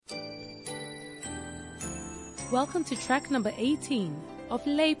Welcome to track number 18 of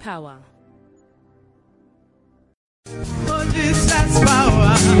Lay Power. Oh, Jesus,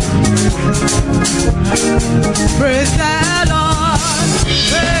 power. Praise the Lord.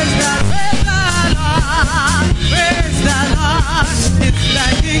 Praise the Lord. Praise the Lord. It's the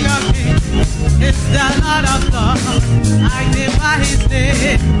King of Kings. It's the Lord of Lords. Magnify His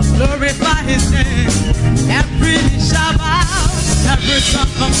name. Glorify His name. Every knee shall bow. Every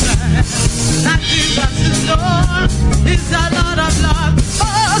tongue confess that Jesus is Lord. He's the Lord of Lords.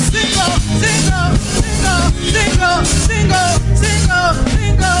 Oh, sing, oh, sing, oh, sing, oh, sing, oh, sing, oh, sing, oh,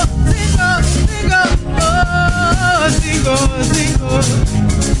 sing, oh, sing, oh, sing, oh, oh, sing, oh, sing, oh,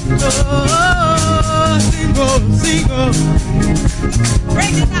 oh, sing, oh, sing, oh.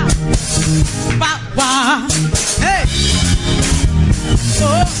 Break it out. Power, hey,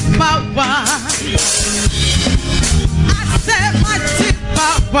 oh, power. I said mighty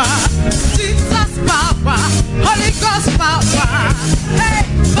power, Jesus power, Holy Ghost power, hey,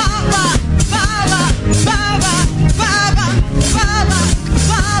 power, power, power, power, power,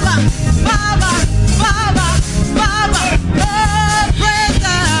 power, power, power, power. Oh, praise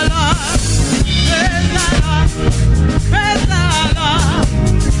the Lord, praise the Lord, praise the Lord,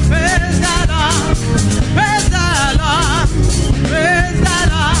 praise the Lord, praise the Lord, praise the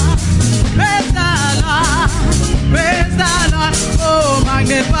Lord, praise the Lord, praise the Lord. Oh,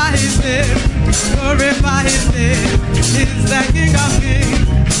 magnify His name, glorify His name. He's the King of Kings,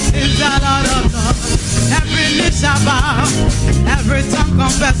 He's the Lord of Lords. Every knee shall bow, every tongue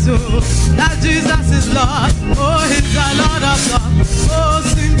confess that Jesus is Lord. Oh, He's the Lord of Lords. Oh,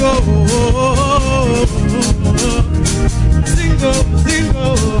 sing, oh, sing, oh, sing,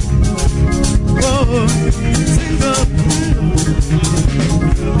 oh, oh, sing, oh,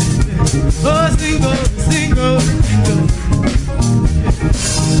 oh, sing, oh, sing, oh, sing, oh.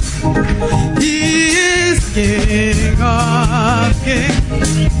 He is King of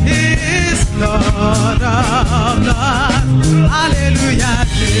Kings, He is Lord of Lords. Hallelujah,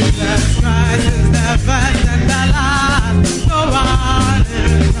 Jesus Christ is the first and the last. No one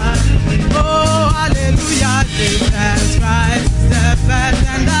is last. Oh, hallelujah, Jesus Christ is the first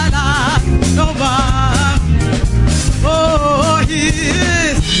and the last. No one. Oh, He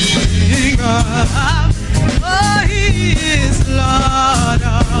is King of. Oh, He is Lord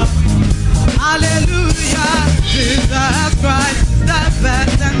of. Hallelujah, Jesus Christ is the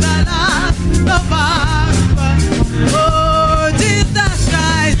first and the last. No one. Oh, Jesus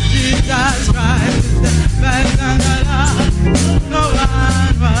Christ is the first and the last. No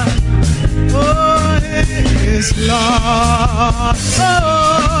one. Oh, He is Lord.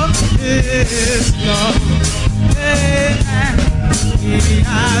 Oh, He is Lord. Amen. He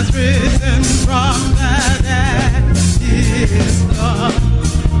has risen from the dead. He is Lord.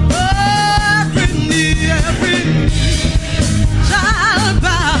 Oh, every knee shall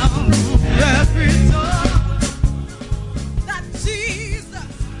bow, every tongue that Jesus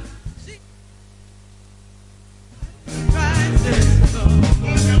Christ is Lord.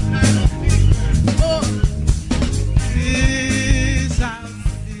 Oh, we shall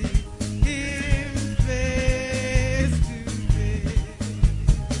see Him face to face.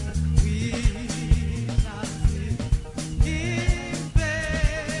 We shall see Him face.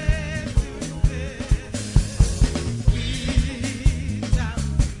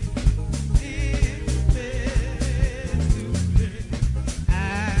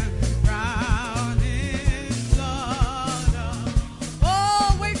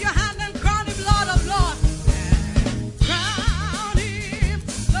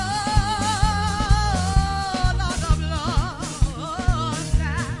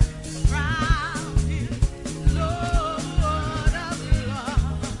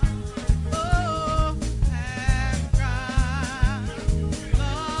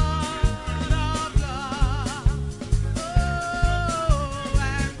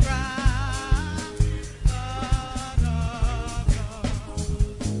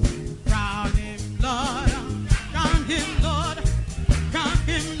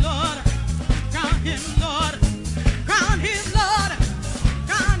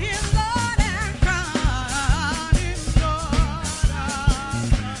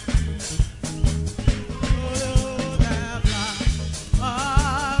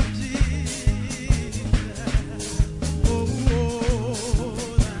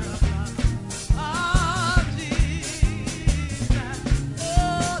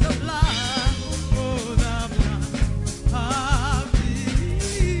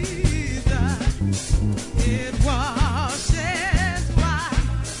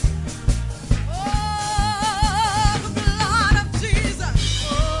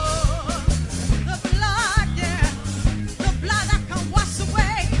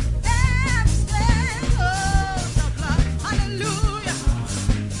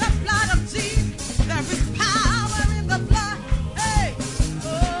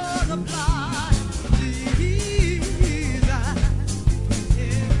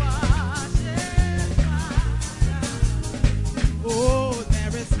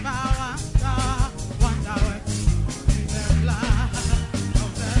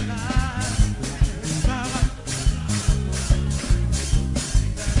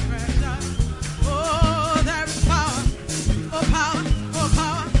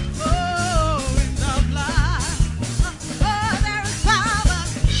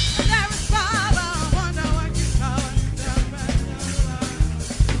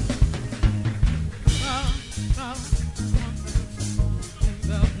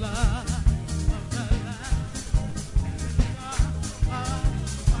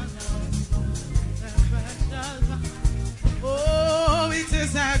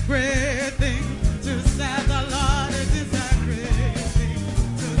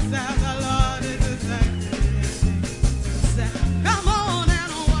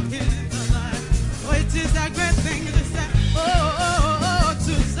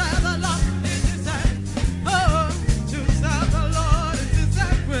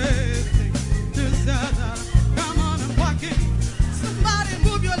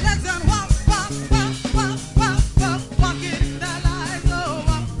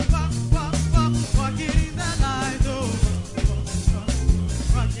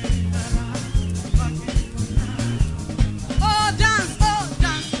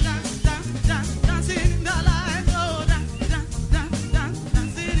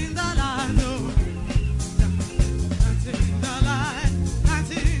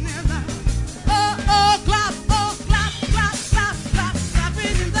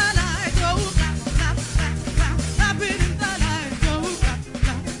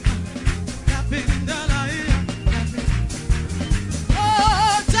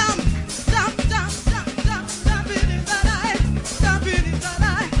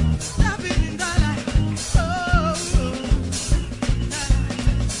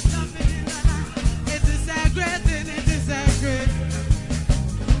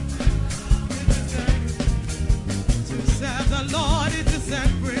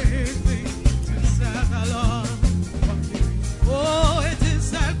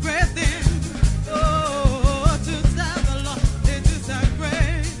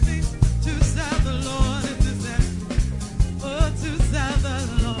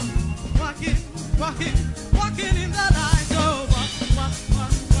 walking in the light. Oh, walking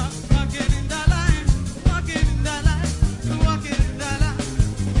in the light, walking in the light, walking in the light.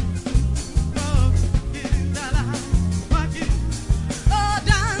 Oh, walking in the light, walking. Oh,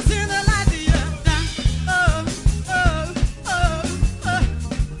 dance in the light, yeah, dance. Oh, oh, oh, oh,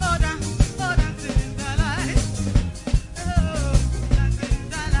 oh, dance in the light. Oh, dancing in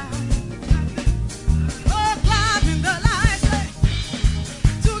the light, dancing. Oh, clap in the light, hey.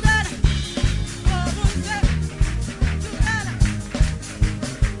 Together, oh, one step, together.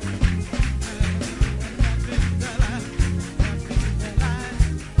 Dancing in the light, dancing in the light.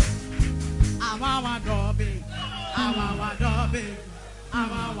 I want one door, baby. I want one door, baby. I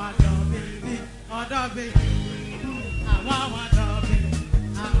want one door, baby. Oh, door, baby. I want one door, baby.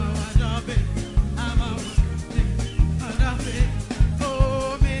 I want one door, baby. I want one door, baby.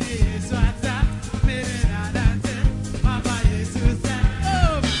 Oh, many is what I, many na dance. Papa Jesus said,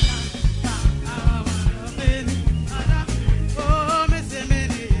 oh, I want one door, baby. Oh, me say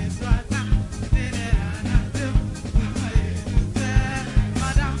many is what I, many na dance. Papa Jesus said,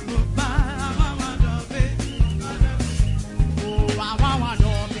 Madam Papa, I want one door, baby. Oh, I want one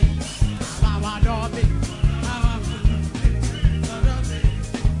door, baby. I want one door, baby. I want one door, baby.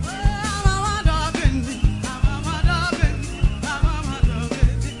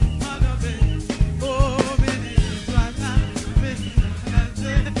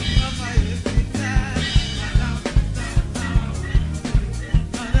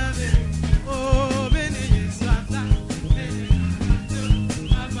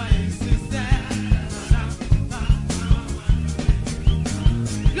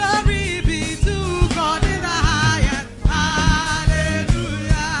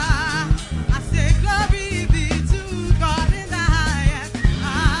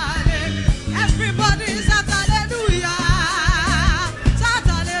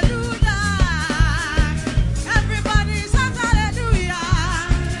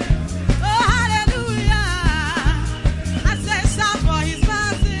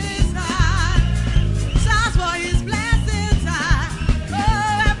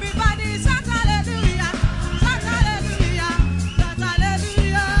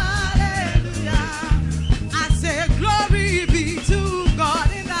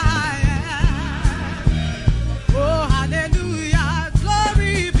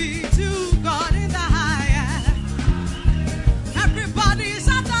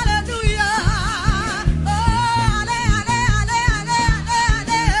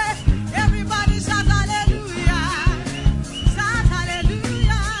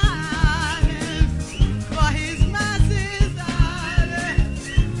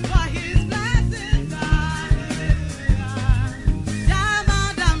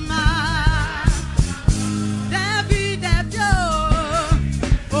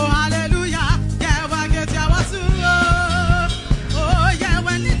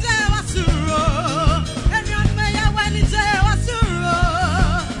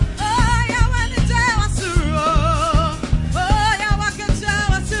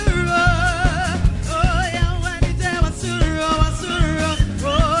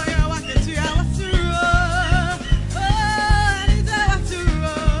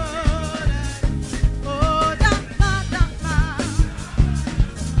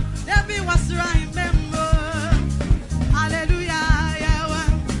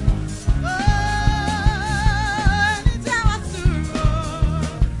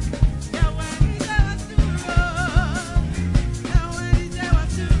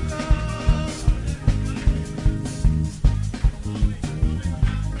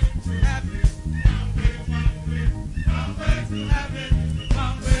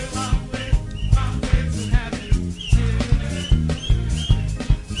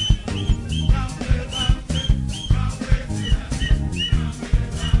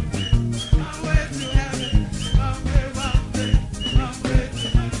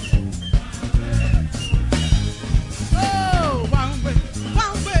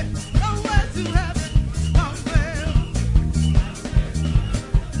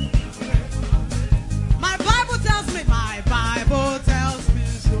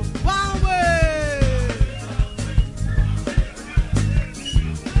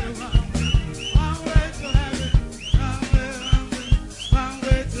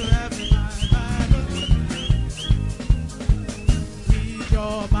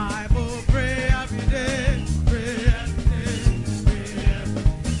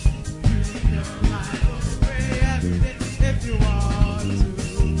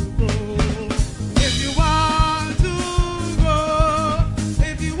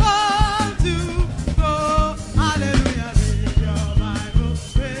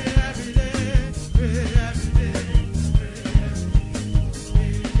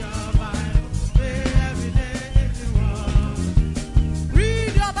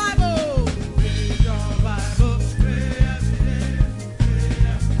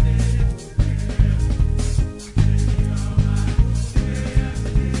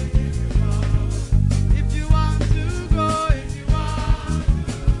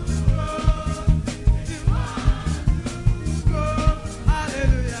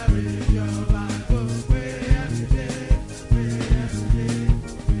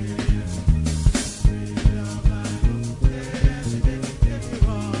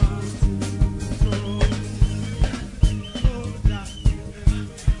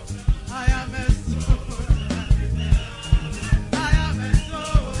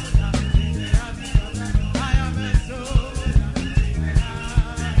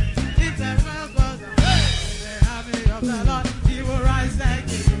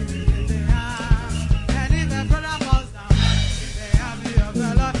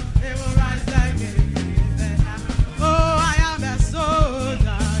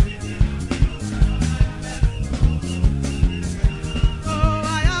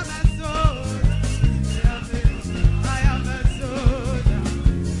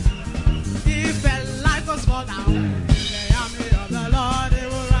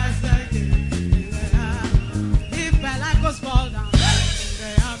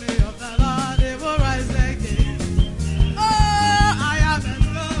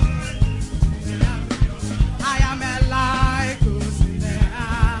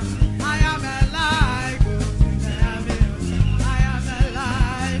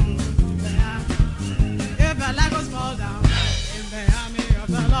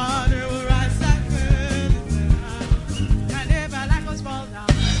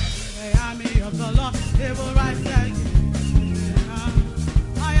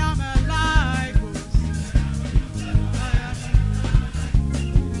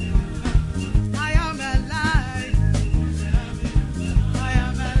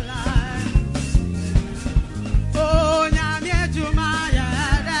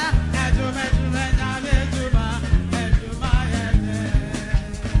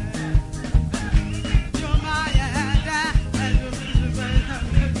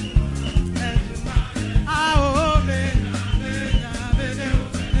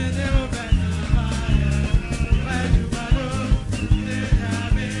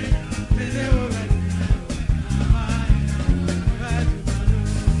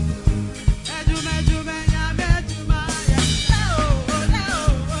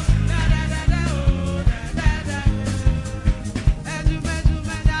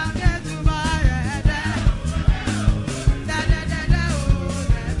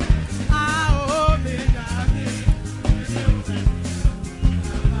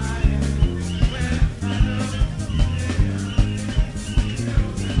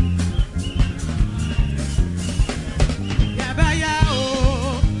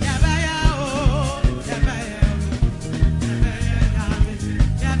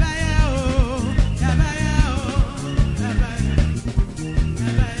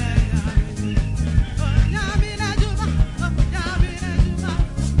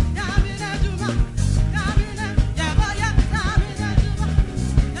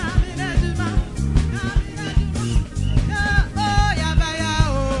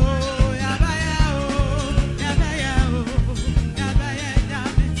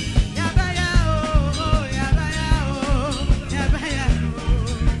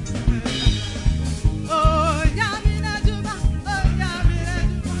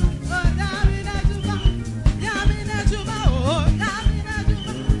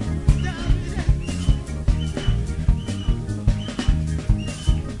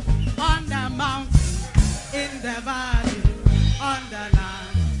 the valley, on the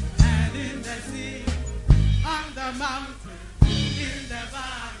land, and in the sea, on the mountain, in the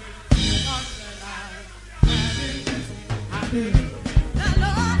valley, on the land, and in the sea. Hallelujah. The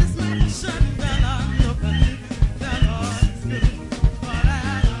Lord is my portion, the land of the living. The Lord is good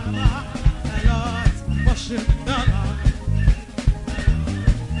forevermore. The Lord is my portion, the Lord.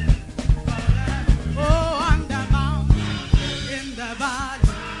 Oh, on the mountain, in the valley,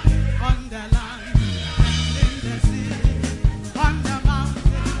 on the land, in the sea, on the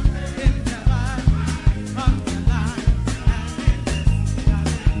mountain, in the valley, on the land, and in the sea.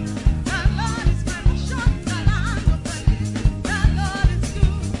 The Lord is my portion, the land of the living. The Lord is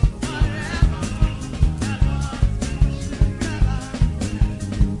good forevermore. The Lord is my portion, the land,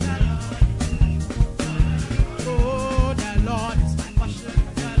 the Lord. Oh, the Lord is my portion,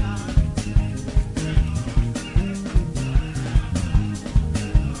 the land.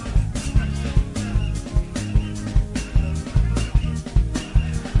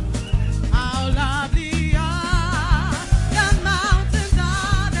 How lovely are the mountains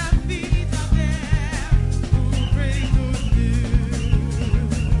at the feet of them who bring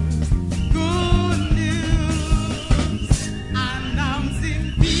good news, announcing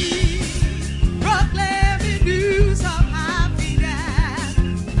peace, proclaiming news of happiness.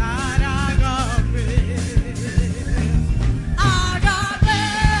 That our God reigns, our God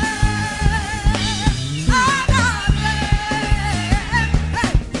reigns, our God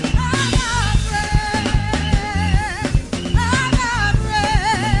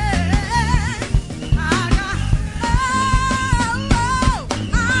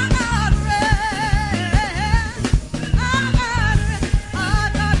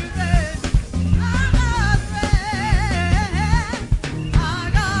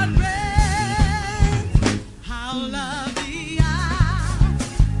how lovely are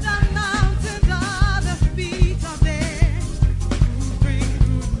the mountains at the feet of them who bring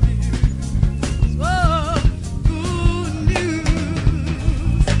good news. Oh, good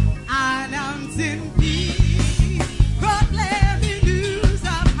news, announcing peace, proclaiming news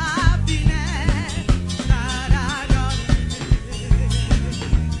of happiness. That our God reigns.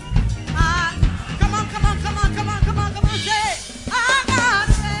 Come on, come on, come on, come on, come on, come on, say, our God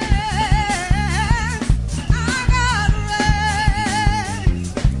reigns, our God reigns,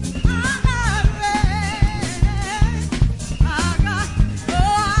 our God reigns, our God, oh,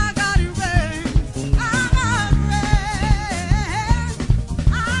 our God reigns, our God reigns,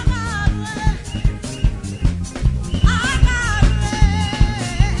 our God reigns, our God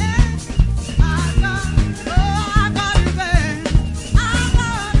reigns, our God, oh, our God reigns, our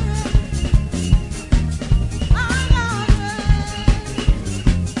God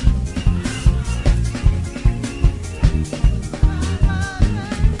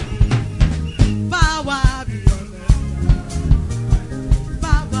power beyond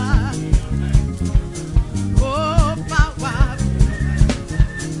power, oh power,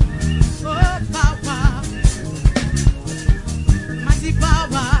 oh power, mighty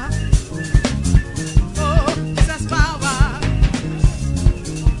power, oh Jesus power,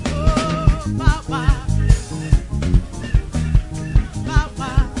 oh power, power,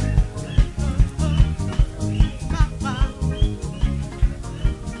 power.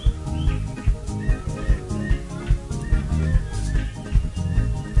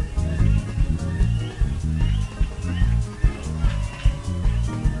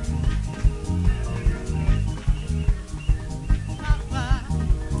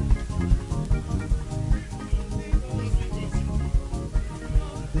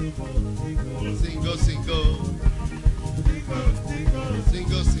 Single, single, single,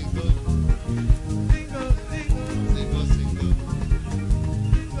 single, single, single.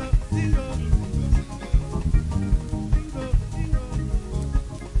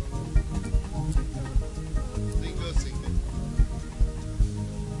 Single, single.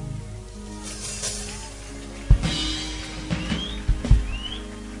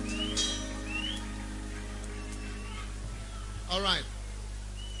 All right.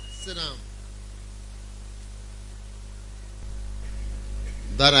 Sit down.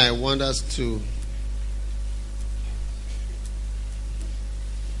 That I want us to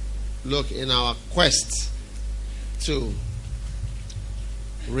look in our quest to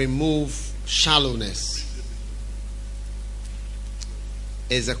remove shallowness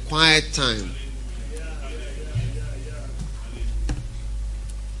is a quiet time.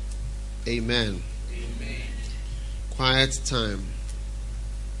 Amen. Quiet time.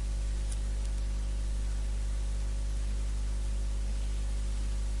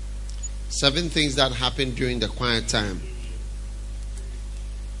 Seven things that happen during the quiet time.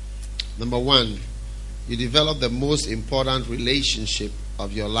 Number one, you develop the most important relationship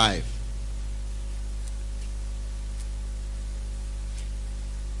of your life.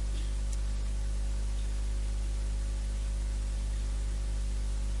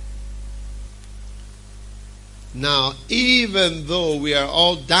 Now, even though we are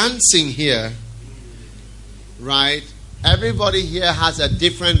all dancing here, right? Everybody here has a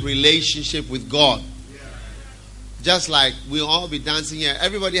different relationship with God. Just like we'll all be dancing here,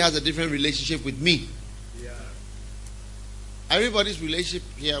 everybody has a different relationship with me. Everybody's relationship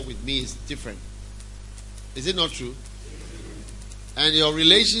here with me is different. Is it not true? And your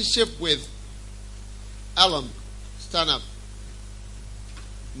relationship with Elam, stand up.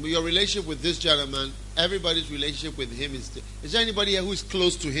 Your relationship with this gentleman, everybody's relationship with him is different. Is there anybody here who is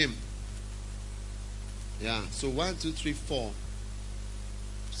close to him? Yeah. So 1, 2, 3, 4.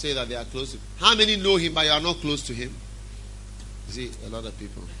 Say that they are close to him. How many know him but you are not close to him? You see, a lot of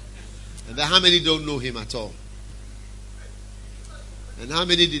people. And then how many don't know him at all? And how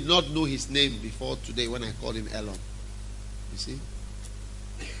many did not know his name before today when I called him Elon? You see?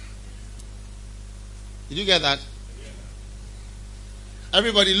 Did you get that?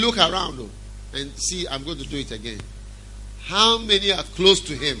 Everybody look around though, and see, I'm going to do it again. How many are close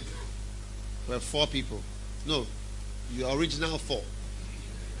to him? Well, 4 people. No, your original 4.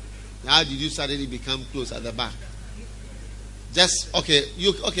 How did you suddenly become close at the back? Just, okay,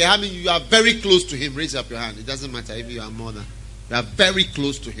 how many you are very close to him? Raise up your hand. It doesn't matter if you are more than. You are very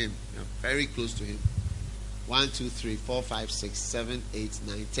close to him. You are very close to him. 1, 2, 3, 4, 5, 6, 7, 8,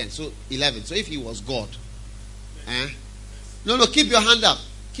 9, 10. So 11. So if he was God. No, keep your hand up.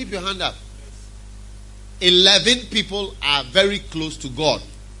 Keep your hand up. 11 people are very close to God.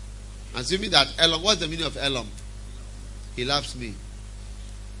 Assuming that Elam, what's the meaning of Elam? He loves me.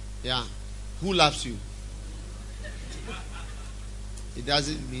 Yeah. Who loves you? It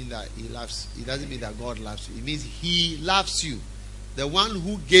doesn't mean that he loves. It doesn't mean that God loves you. It means he loves you. The one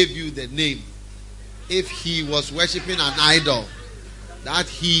who gave you the name. If he was worshiping an idol, that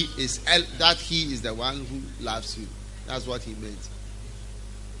he is the one who loves you. That's what he meant.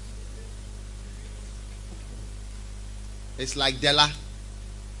 It's like Della.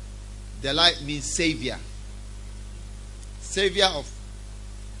 Della means savior. Savior of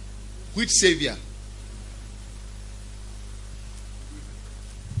which savior?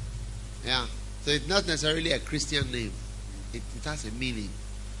 Yeah. So it's not necessarily a Christian name. It has a meaning.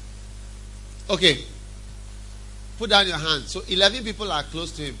 Okay. Put down your hand. So 11 people are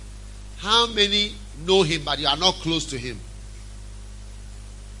close to him. How many know him but you are not close to him?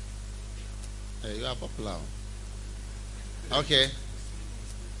 Hey, you are popular. Okay.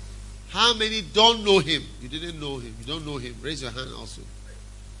 How many don't know him? You didn't know him. You don't know him. Raise your hand also.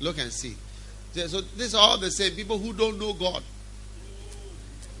 Look and see. So these are all the same people who don't know God.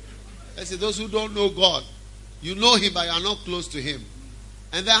 I say those who don't know God. You know him but you are not close to him.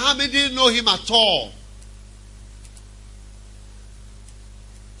 And then how many didn't know him at all?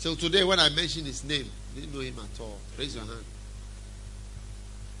 So today when I mentioned his name, didn't know him at all. Raise your hand.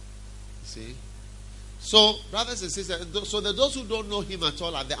 See? So, brothers and sisters, so those who don't know him at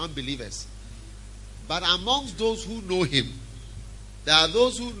all are the unbelievers. But amongst those who know him, there are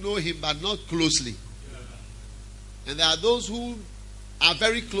those who know him but not closely. And there are those who are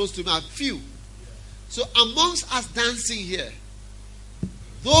very close to him, are few. So amongst us dancing here,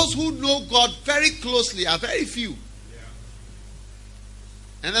 those who know God very closely are very few.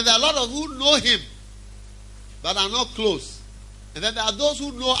 And then there are a lot of who know him but are not close. And then there are those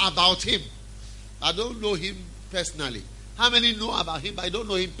who know about him. I don't know him personally. How many know about him but I don't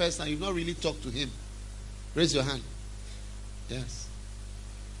know him personally? You've not really talked to him. Raise your hand. Yes.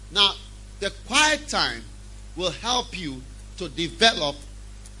 Now, the quiet time will help you to develop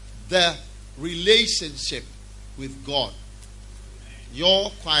the relationship with God.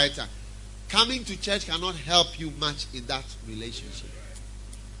 Your quiet time. Coming to church cannot help you much in that relationship.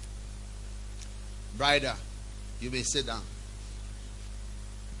 Brother, you may sit down.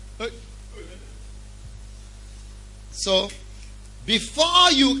 So,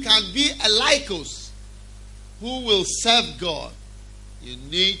 before you can be a Lycos who will serve God, you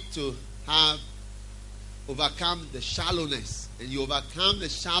need to have overcome the shallowness. And you overcome the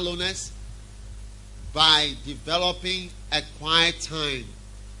shallowness by developing a quiet time,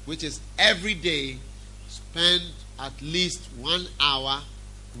 which is every day spend at least 1 hour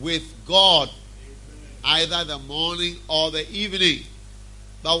with God, either the morning or the evening.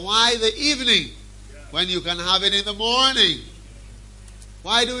 But why the evening when you can have it in the morning?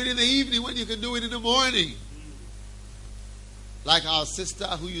 Why do it in the evening when you can do it in the morning? Like our sister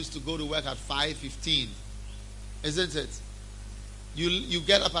who used to go to work at 5:15, isn't it? You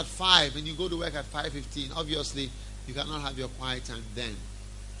get up at 5 and you go to work at 5:15. Obviously, you cannot have your quiet time then.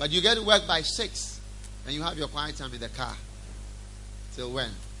 But you get to work by 6 and you have your quiet time in the car. Till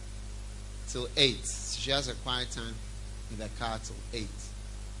when? Till 8. She has a quiet time in the car till 8.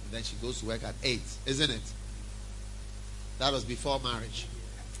 And then she goes to work at 8. Isn't it? That was before marriage.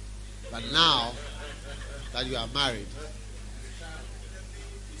 But now that you are married,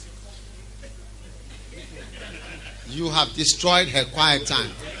 you have destroyed her quiet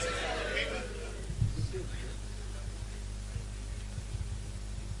time.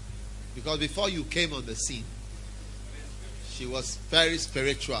 Because before you came on the scene, she was very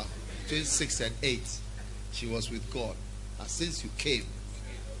spiritual. Between 6 and 8, she was with God. But since you came,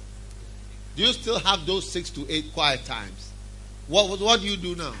 do you still have those 6 to 8 quiet times? What do you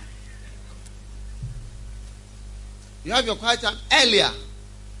do now? You have your quiet time earlier.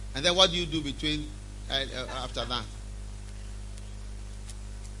 And then what do you do between after that?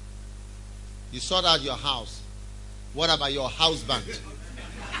 You sort out your house. What about your husband?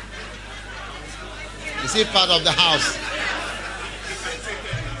 Is he part of the house?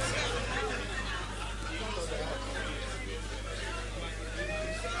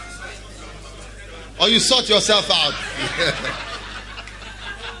 Or you sort yourself out?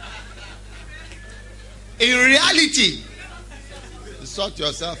 In reality, you sort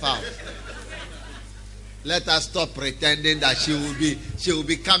yourself out. Let us stop pretending that she will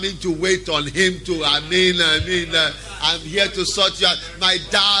be coming to wait on him to. I'm here to sort you out. My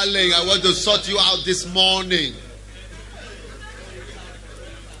darling, I want to sort you out this morning.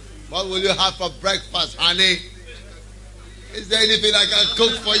 What will you have for breakfast, honey? Is there anything I can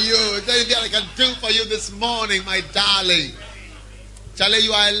cook for you? Is there anything I can do for you this morning, my darling? Charlie,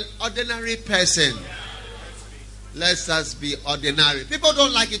 you are an ordinary person. Let us be ordinary. People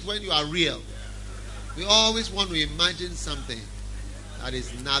don't like it when you are real. We always want to imagine something that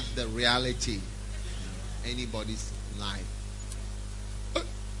is not the reality of anybody's life.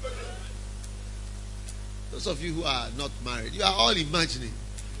 Those of you who are not married, you are all imagining.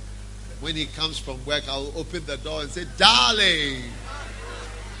 When he comes from work, I'll open the door and say, darling,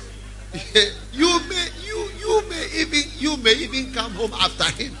 you may even come home after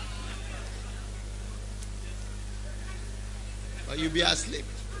him. But you'll be asleep.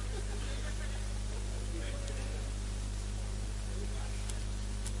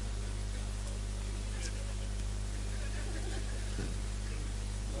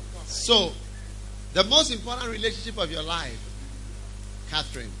 So, the most important relationship of your life,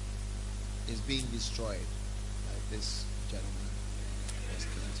 Catherine, is being destroyed by this gentleman who's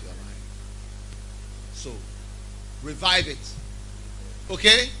come into your life. So, revive it.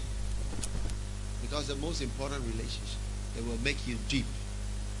 Okay? Because the most important relationship, it will make you deep.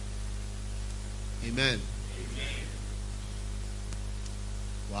 Amen.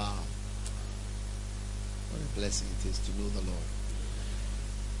 Wow. What a blessing it is to know the Lord.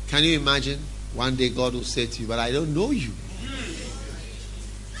 Can you imagine? One day God will say to you, but I don't know you.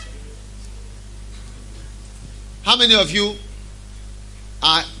 How many of you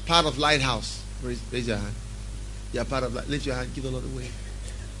are part of Lighthouse? Raise your hand. You are part of Lighthouse. Lift your hand. Give the Lord a wave.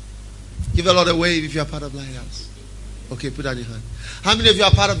 Give the Lord a wave if you are part of Lighthouse. Okay, put down your hand. How many of you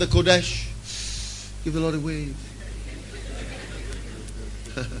are part of the Kodesh? Give the Lord a wave.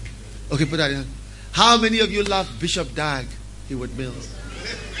 Okay, put down your hand. How many of you love Bishop Dag Heward Mills?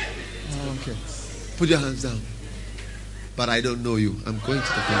 Oh, okay. Put your hands down. But I don't know you. I'm going to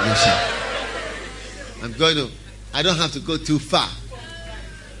the convention. I don't have to go too far.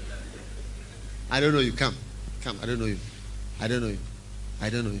 I don't know you. Come. I don't know you. I don't know you.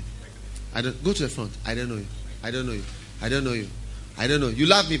 Go to the front. I don't know you. I don't know you. You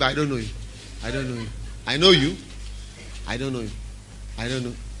love me, but I don't know you. I don't know you. I know you. I don't know you. I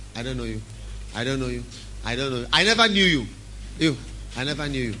don't know you. I never knew you.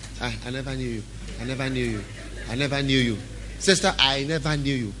 I never knew you. Sister, I never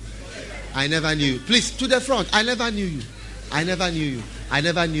knew you. Please, to the front. I never knew you.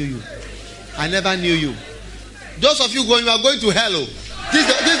 Those of you going, you are going to hell. This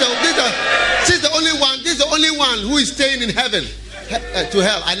is the only one who is staying in heaven to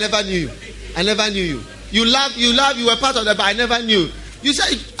hell. I never knew you. You were part of that, but I never knew. You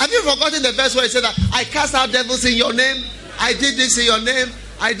said, have you forgotten the verse where it said that I cast out devils in your name? I did this in your name.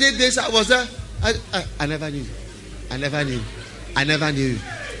 I did this. I was there. I never knew. I never knew you. I never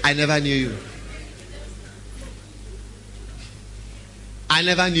knew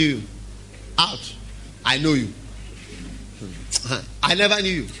you. Out. I know you. I never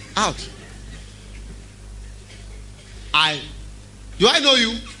knew you. Out. Do I know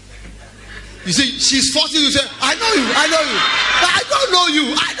you? You see, she's forcing you to say, I know you. But I don't know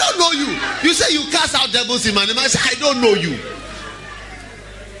you. I don't know you. You say you cast out devils in my name. I say, I don't know you.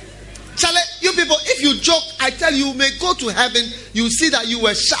 Charlie, you people, if you joke, I tell you, may go to heaven, you see that you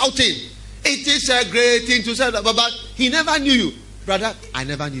were shouting. It is a great thing to say, but he never knew you. Brother, I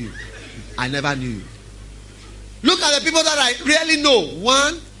never knew you. I never knew you. Look at the people that I really know.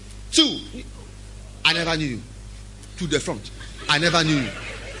 1, 2. I never knew you. To the front. I never knew you.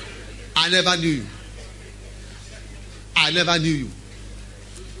 I never knew you. I never knew you.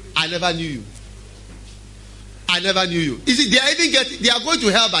 I never knew you. I never knew you. You see, they are going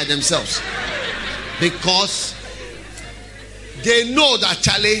to hell by themselves. Because they know that,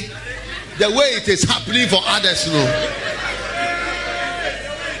 Charlie, the way it is happening for others,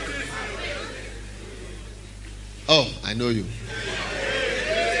 Oh, I know you.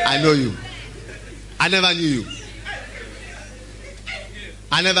 I know you. I never knew you.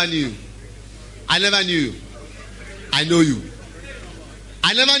 I never knew you. I never knew you. I know you.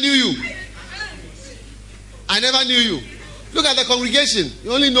 I never knew you. I never knew you. Look at the congregation.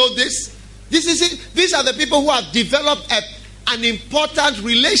 You only know this. This is it. These are the people who have developed an important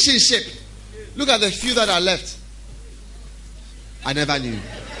relationship. Look at the few that are left. I never knew you.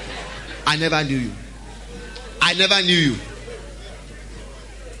 I never knew you. I never knew you.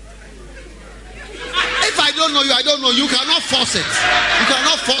 If I don't know you, I don't know. You cannot force it. You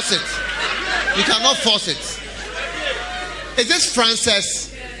cannot force it. You cannot force it. Is this Frances?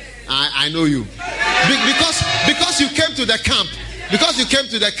 I know you. Because you came to the camp. Because you came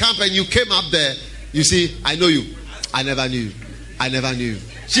to the camp and you came up there. You see, I know you. I never knew you. I never knew you.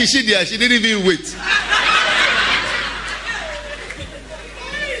 She didn't even wait.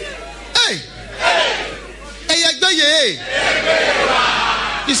 Hey.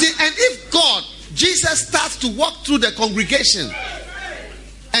 You see, and if God, Jesus starts to walk through the congregation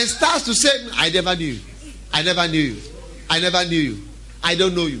and starts to say, I never knew you. I never knew you. I never knew you. I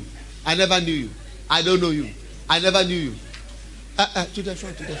don't know you. I never knew you. I don't know you. I never knew you. To the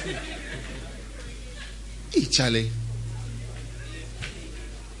front, to the front. Hey, Charlie.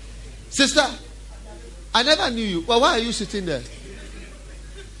 Sister, I never knew you. Well, why are you sitting there?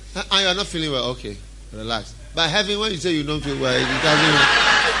 And you are not feeling well. Okay, relax. By heaven, when you say you don't feel well,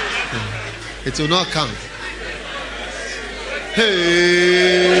 it will not count.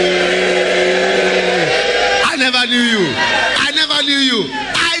 Hey, I never knew you. I never knew you.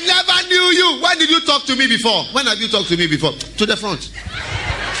 I never knew you. When did you talk to me before? When have you talked to me before? To the front.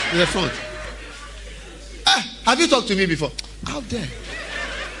 To the front. Have you talked to me before? Out there.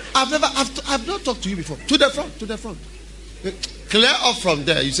 I've not talked to you before. To the front. To the front. Clear off from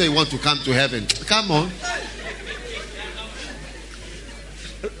there. You say you want to come to heaven. Come on.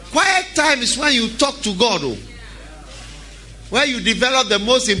 Quiet time is when you talk to God. Where you develop the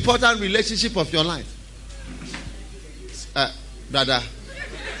most important relationship of your life. Brother,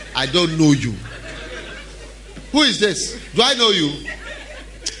 I don't know you. Who is this? Do I know you?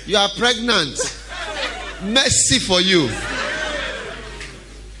 You are pregnant. Mercy for you.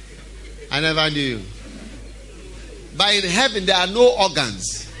 I never knew you. But in heaven there are no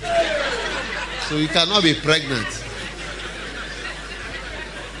organs. So you cannot be pregnant.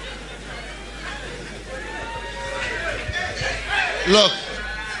 Look,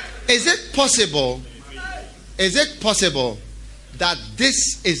 is it possible that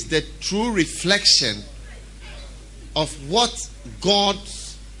this is the true reflection of what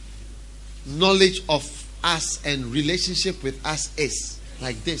God's knowledge of us and relationship with us is?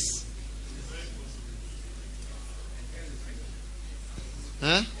 Like this.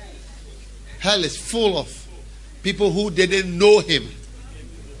 Huh? Hell is full of people who didn't know him.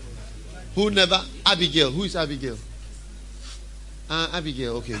 Who never... Abigail. Who is Abigail?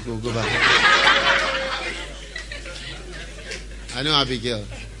 Abigail. Okay, go back. I know Abigail.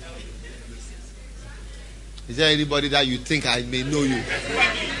 Is there anybody that you think I may know you?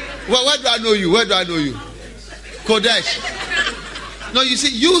 Where do I know you? Where do I know you? Kodesh. No, you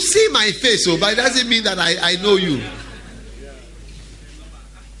see my face, but it doesn't mean that I know you.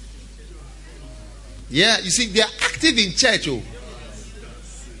 Yeah, you see, they are active in church,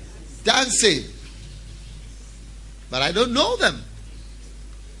 dancing. But I don't know them.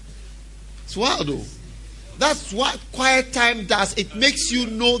 It's wild, though. That's what quiet time does. It makes you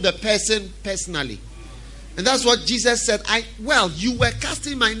know the person personally. And that's what Jesus said. You were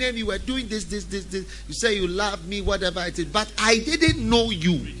casting my name, you were doing this. You say you love me, whatever it is. But I didn't know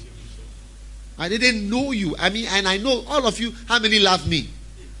you. I didn't know you. I mean, and I know all of you. How many love me?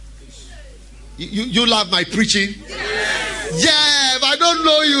 You love my preaching? Yes. Yeah, but I don't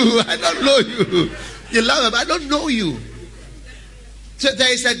know you. I don't know you. You love it, but I don't know you. So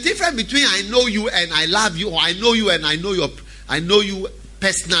there is a difference between I know you and I love you, or I know you and I know you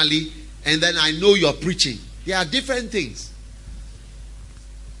personally, and then I know you're preaching. They are different things.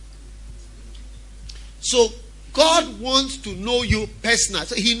 So God wants to know you personally.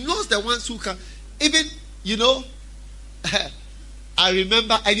 So He knows the ones who can. Even, I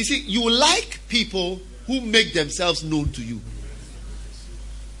remember, and you see, you like people who make themselves known to you.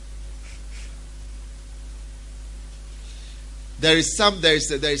 There is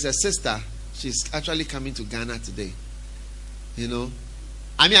a sister. She's actually coming to Ghana today.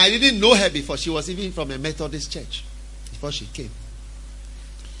 I didn't know her before. She was even from a Methodist church before she came.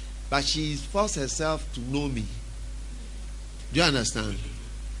 But she forced herself to know me. Do you understand?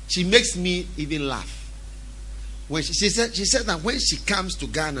 She makes me even laugh. When she said that when she comes to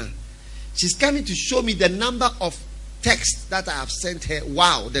Ghana, she's coming to show me the number of texts that I have sent her.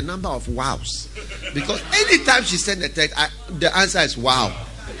 Wow, the number of wows. Because anytime she sends a text, the answer is wow.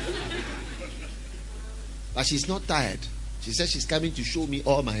 But she's not tired. She said she's coming to show me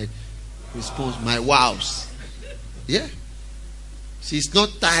all my response, my wows. Yeah. She's not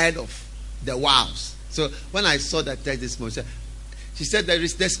tired of the wows. So when I saw that text this morning, she said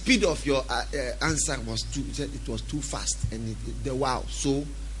the speed of your answer was too fast, and the wow. So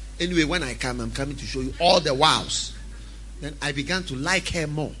anyway, when I come, I'm coming to show you all the wows. Then I began to like her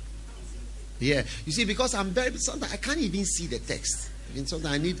more. Yeah, you see, because sometimes I can't even see the text. Sometimes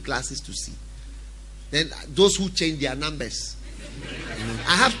I need glasses to see. Then those who change their numbers,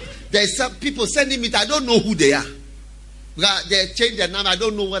 there's some people sending me that I don't know who they are. They change their number. I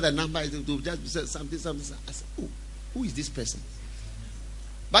don't know what the number is. Just say something. I say, oh, who is this person?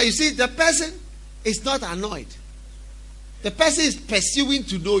 But you see, the person is not annoyed. The person is pursuing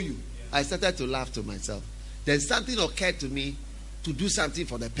to know you. I started to laugh to myself. Then something occurred to me to do something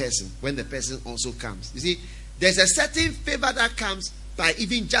for the person when the person also comes. You see, there's a certain favor that comes by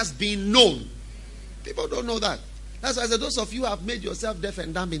even just being known. People don't know that. That's why I said, those of you who have made yourself deaf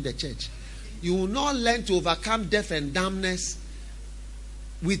and dumb in the church, you will not learn to overcome deaf and dumbness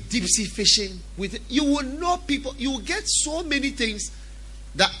with deep sea fishing. You will know people. You will get so many things.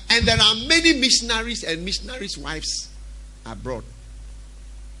 And there are many missionaries and missionaries' wives abroad.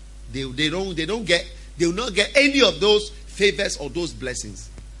 They will not get any of those favors or those blessings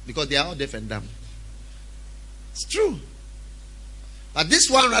because they are all deaf and dumb. It's true. But this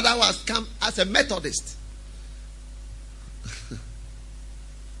one rather was come as a Methodist.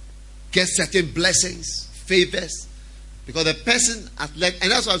 Get certain blessings, favors, because the person has led, and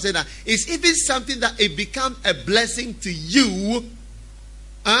that's what I'm saying, that it's even something that it becomes a blessing to you,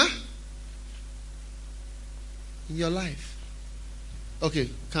 in your life. Okay,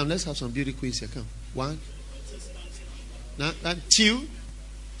 come, let's have some beauty queens here. Come, 1, 2,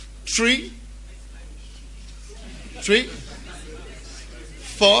 3,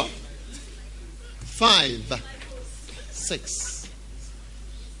 4, 5, 6.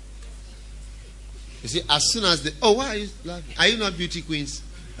 You see, as soon as why are you laughing? Are you not beauty queens?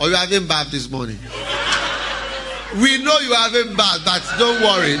 Or you haven't bathed this morning? We know you haven't bathed, but don't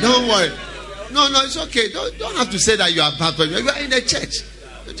worry. No, it's okay. Don't have to say that you are bathed. You are in the church.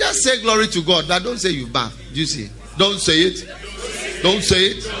 Just say glory to God. But don't say you bathed. Do you see? Don't say it. Don't say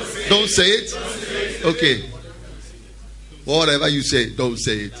it. Don't say it. Okay. Whatever you say, don't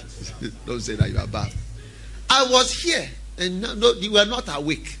say it. Don't say that you are bathed. I was here, and no, you were not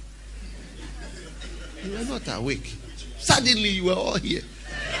awake. You were not awake. Suddenly you were all here.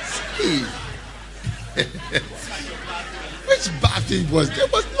 Which bad thing was there?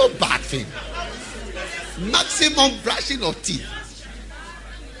 Was no bad thing. Maximum brushing of teeth.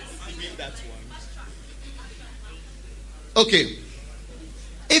 Okay.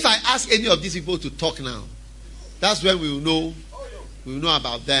 If I ask any of these people to talk now, that's when we will know. We will know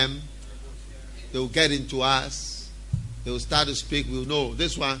about them. They will get into us. They will start to speak. We will know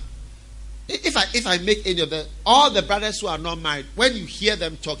this one. If I make any of them, all the brothers who are not married, when you hear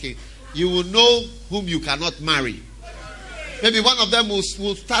them talking, you will know whom you cannot marry. Maybe one of them will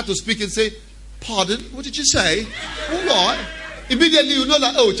start to speak and say, "Pardon, what did you say? What?" Immediately you know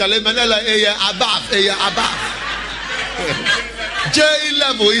that, oh, Charlie Manela, above. J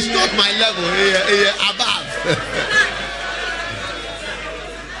level is not my level, above.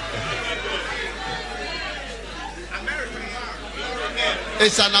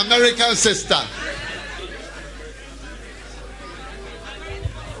 It's an American sister.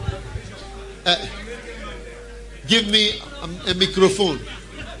 Give me a microphone.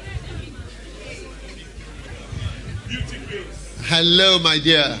 Hello, my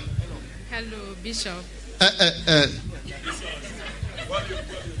dear. Hello, Bishop.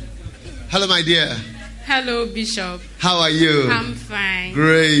 Hello, my dear. Hello, Bishop. How are you? I'm fine.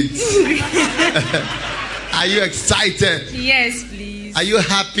 Great. Are you excited? Yes, please. Are you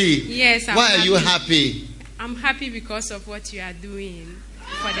happy? Yes, I'm Why happy. are you happy? I'm happy because of what you are doing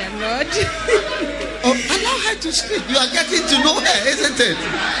for the Lord. Oh, allow her to speak. You are getting to know her, isn't it?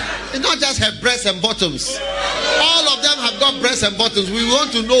 It's not just her breasts and bottoms. All of them have got breasts and bottoms. We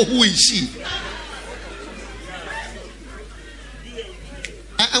want to know who is she.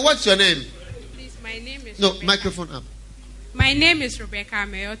 And what's your name? Please, my name is No, Rebecca. microphone up. My name is Rebecca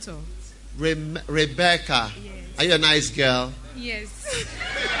Meoto. Rebecca. Yes. Are you a nice girl? Yes.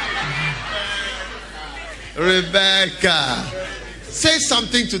 Rebecca. Say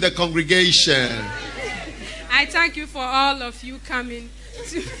something to the congregation. I thank you for all of you coming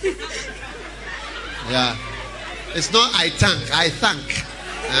to Yeah. It's not I thank, I thank.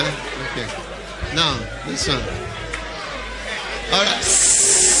 Okay. Now, this one. All right.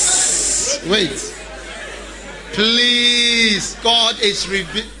 Wait. Please. God is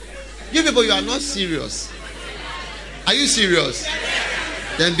you people, you are not serious. Are you serious?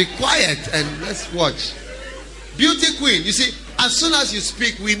 Then be quiet and let's watch. Beauty queen. You see, as soon as you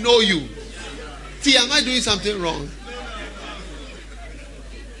speak, we know you. See, am I doing something wrong?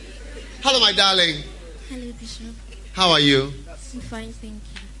 Hello, my darling. Hello, Bishop. How are you? I'm fine, thank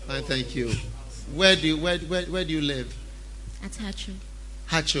you. Fine, thank you. Where do you live? At Hacho.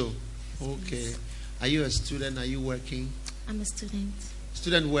 Hacho. Okay. Are you a student? Are you working? I'm a student.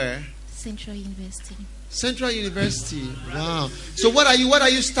 Student where? Central University. Central University. Wow. So what are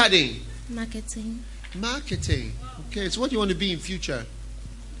you studying? Marketing. Marketing. Okay. So what do you want to be in future?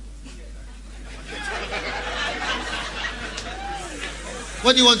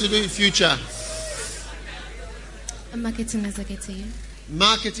 What do you want to do in future? A marketing executive.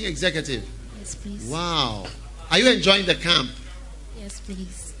 Marketing executive. Yes, please. Wow. Are you enjoying the camp? Yes,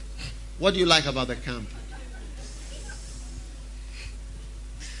 please. What do you like about the camp?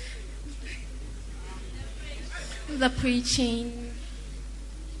 The preaching.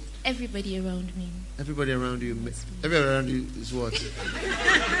 Everybody around me. Everybody around you. Everybody around you is what?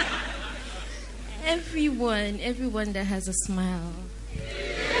 Everyone that has a smile.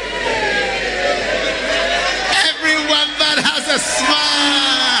 Everyone that has a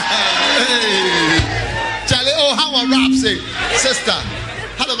smile. Hey. Charlie, oh, how are rap say? Sister.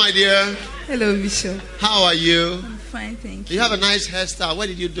 Hello, my dear. Hello, Bishop. How are you? I'm fine, thank you. You have a nice hairstyle. Where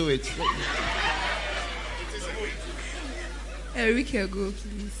did you do it? A week ago,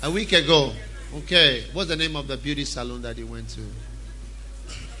 please. A week ago. Okay. What's the name of the beauty salon that you went to?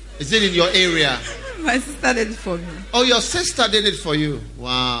 Is it in your area? My sister did it for me. Oh, your sister did it for you.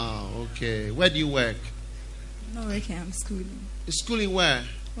 Wow. Okay. Where do you work? Not working, I'm schooling. Schooling where?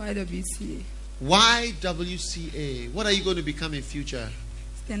 YWCA. YWCA. What are you going to become in future?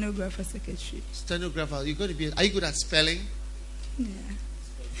 Stenographer secretary. Stenographer. You're going to be. Are you good at spelling? Yeah.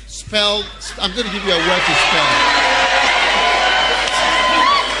 Spell. I'm going to give you a word to spell.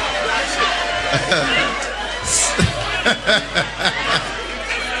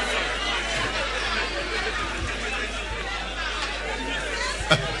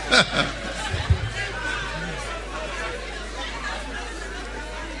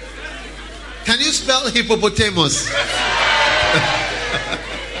 Can you spell hippopotamus?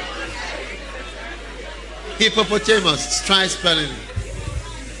 Hippopotamus. Try spelling.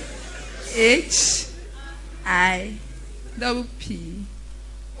 HIPPOT.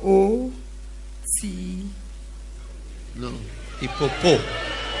 No. Hippopo.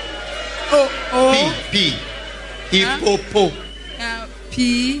 O. P. Hippopo.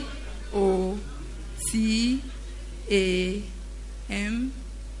 POTAMUS.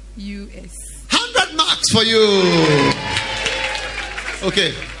 100 marks for you.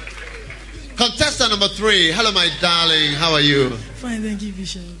 Okay. Contestant number 3. Hello, my darling. How are you? Fine, thank you,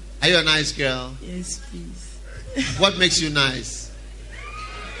 Bishop. Are you a nice girl? Yes, please. What makes you nice?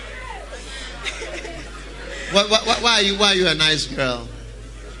 Why are you a nice girl?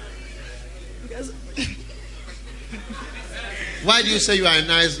 Because Why do you say you are a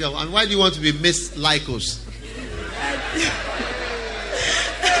nice girl? And why do you want to be Miss Lycos?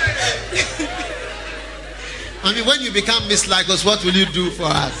 I mean, when you become Miss Lycos, what will you do for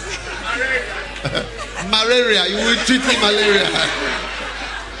us? Malaria. You will treat me malaria.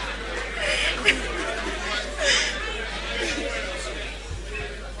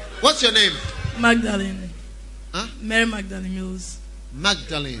 What's your name? Magdalene. Huh? Mary Magdalene Mills.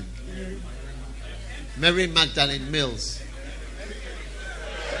 Magdalene. Mary Magdalene Mills.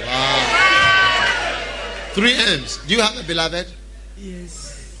 Wow. 3 M's. Do you have a beloved? Yes.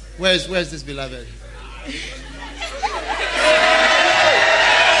 Where's this beloved?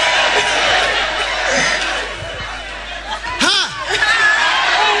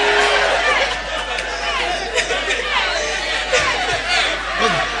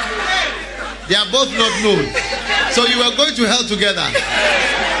 They are both not known. So you are going to hell together.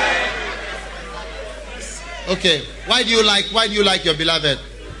 Okay. Why do you like your beloved?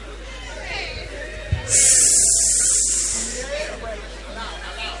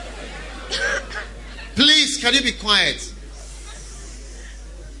 Please, can you be quiet?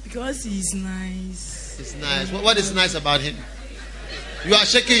 Because he's nice. It's nice. What is nice about him? You are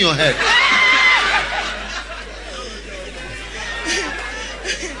shaking your head.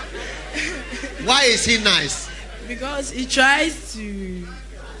 Why is he nice? Because he tries to.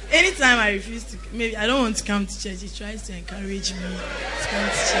 Anytime I refuse to, maybe I don't want to come to church, he tries to encourage me to come to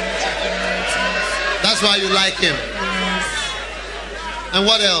church. That's why you like him. Yes. And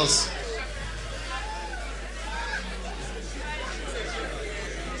what else?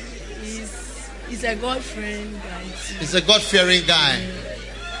 He's a God-fearing guy too. He's a God-fearing guy.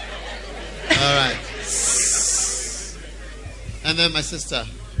 All right. And then my sister.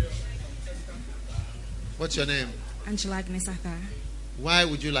 What's your name? Angela Agnesatha. Why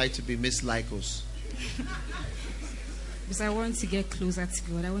would you like to be Miss Lycos? Because I want to get closer to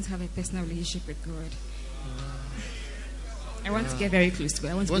God. I want to have a personal relationship with God. I want to get very close to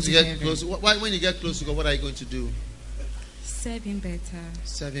God. I want to get close. When you get close to God, what are you going to do? Serve Him better.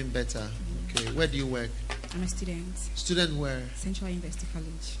 Serve Him better. Okay. Where do you work? I'm a student. Student where? Central University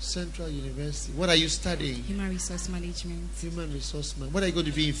College. Central University. What are you studying? Human Resource Management. Human Resource Management. What are you going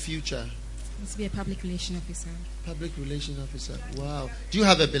to be in future? I want to be a public relation officer. Public relation officer. Wow. Do you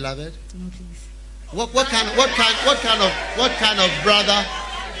have a beloved? No, please. What kind of brother?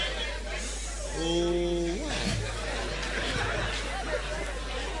 Oh, wow.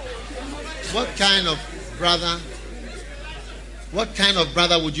 What kind of brother? What kind of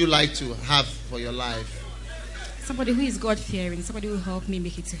brother would you like to have for your life? Somebody who is God-fearing. Somebody who will help me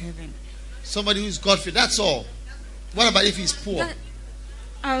make it to heaven. Somebody who is God-fearing. That's all. What about if he's poor?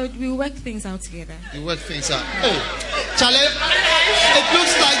 We'll work things out together. You work things out. Oh, Charlie, it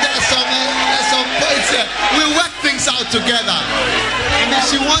looks like there's some points here. We work things out together. I mean,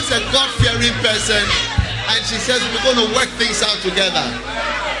 she wants a God-fearing person, and she says we're going to work things out together.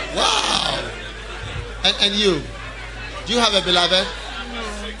 Wow. And you? Do you have a beloved? No.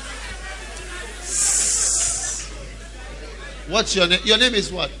 What's your name? Your name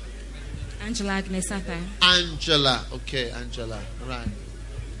is what? Angela Agnesatha. Angela. Okay, Angela. Right.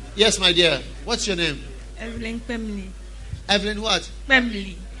 Yes, my dear. What's your name? Evelyn Pemley. Evelyn what?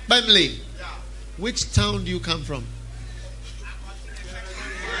 Pemley. Pemley. Which town do you come from?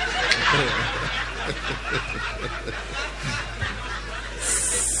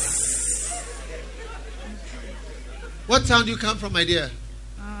 What town do you come from, my dear?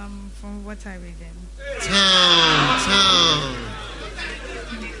 From what I read then. Town.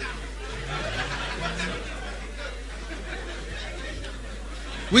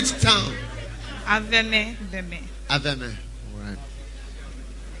 Which town? Aveme. Aveme. All right.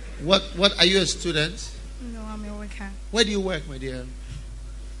 What are you a student? No, I'm a worker. Where do you work, my dear?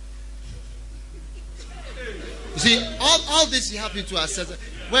 You see, all this you have you to assess.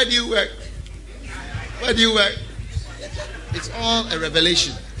 Where do you work? Where do you work? It's all a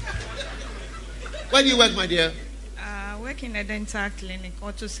revelation. Where do you work, my dear? I work in a dental clinic,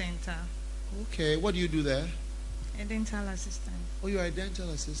 auto center. Okay, what do you do there? A dental assistant. Oh, you are a dental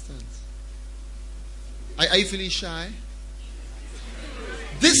assistant. Are you feeling shy?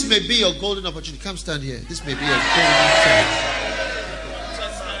 This may be your golden opportunity. Come stand here. This may be your golden chance.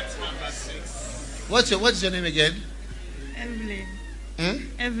 What's your name again? Evelyn. Huh?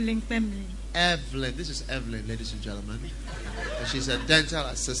 Evelyn Pemley. Evelyn. This is Evelyn, ladies and gentlemen. And she's a dental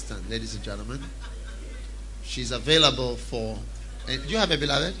assistant, ladies and gentlemen. She's available for. Do you have a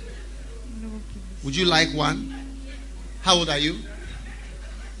beloved? No, please. Would you like one? How old are you?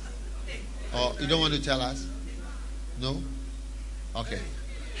 Oh, you don't want to tell us? No? Okay.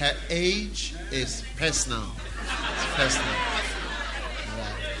 Her age is personal. It's personal.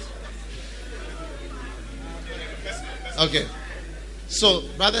 Wow. Okay. So,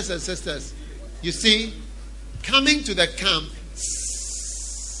 brothers and sisters, you see, coming to the camp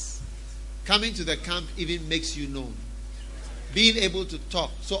even makes you known. Being able to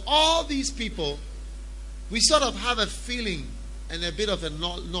talk. So all these people, we sort of have a feeling and a bit of a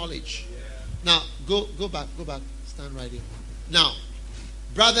knowledge. Now, go back, stand right here. Now,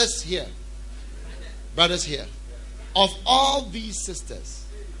 brothers here, of all these sisters,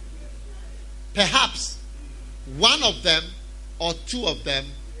 perhaps one of them or two of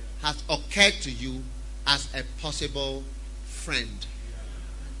them has occurred to you as a possible friend.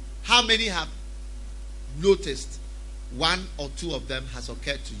 How many have noticed one or two of them has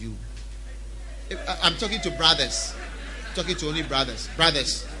occurred to you? I'm talking to brothers. I'm talking to only brothers.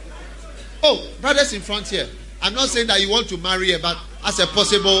 Brothers. Oh, brothers in front here. I'm not saying that you want to marry her, but as a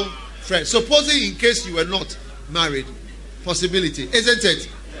possible friend. Supposing in case you were not married, possibility, isn't it?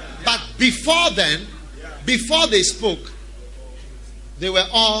 But before then, before they spoke, they were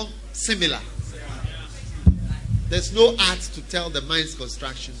all similar. There's no art to tell the mind's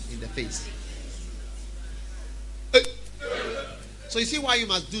construction in the face. So you see why you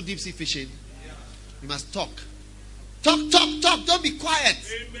must do deep sea fishing? You must talk. Talk. Don't be quiet.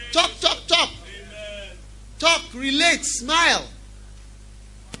 Amen. Talk. Amen. Talk, relate, smile.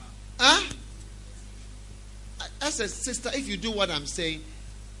 Huh? As a sister, if you do what I'm saying,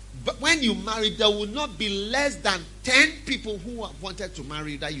 but when you marry, there will not be less than 10 people who have wanted to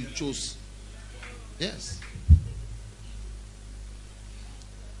marry that you chose. Yes.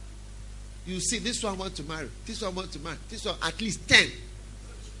 You see, this one wants to marry, this one wants to marry, this one, at least 10.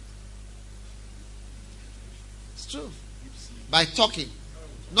 It's true. By talking,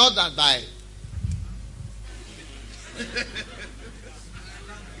 not that by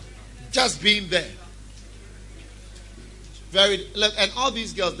just being there. Look, and all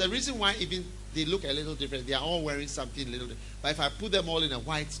these girls, the reason why even they look a little different, they are all wearing something a little different. But if I put them all in a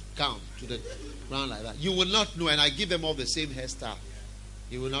white gown to the ground like that, you will not know. And I give them all the same hairstyle,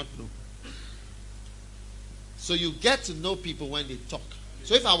 you will not know. So you get to know people when they talk.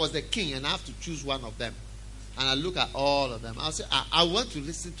 So if I was the king and I have to choose one of them, and I look at all of them, I'll say, I want to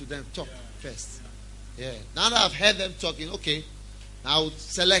listen to them talk first. Yeah. Now that I've heard them talking, okay, I'll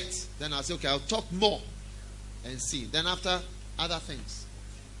select. Then I'll say, okay, I'll talk more and see. Then after, other things.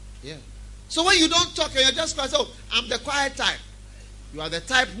 Yeah. So when you don't talk and you're just quiet, oh, I'm the quiet type. You are the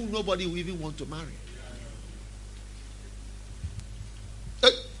type who nobody will even want to marry.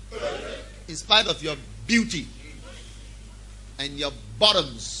 In spite of your beauty and your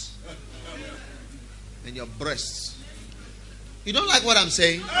bottoms and your breasts. You don't like what I'm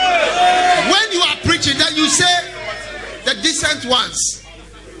saying? When you are preaching, then you say the decent ones.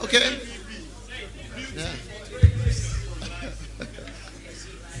 Okay? Yeah.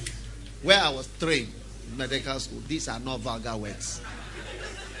 Where I was trained in medical school, these are not vulgar words.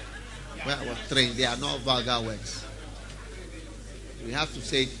 Where I was trained, they are not vulgar words. We have to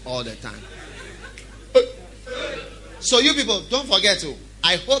say it all the time. So you people, don't forget to.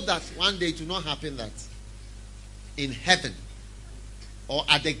 I hope that one day it will not happen that in heaven or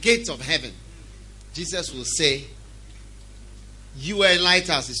at the gates of heaven, Jesus will say, you were in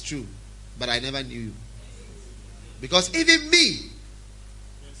lighthouse, it's true, but I never knew you. Because even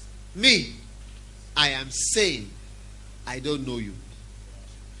me, I am saying, I don't know you.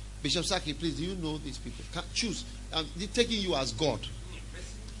 Bishop Saki, please, do you know these people? Choose. They're taking you as God.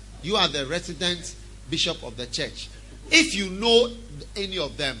 You are the resident bishop of the church. If you know any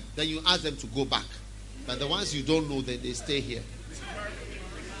of them, then you ask them to go back. But the ones you don't know, then they stay here.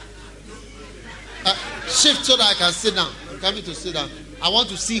 Shift so that I can sit down. I'm coming to sit down. I want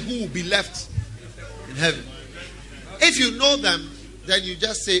to see who will be left in heaven. If you know them, then you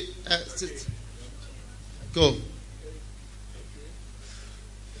just say, sit. Go.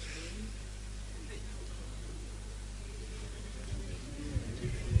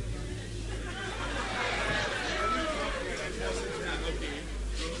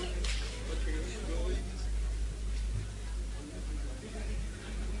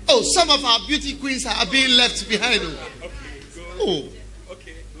 Oh, some of our beauty queens are being left behind. Oh.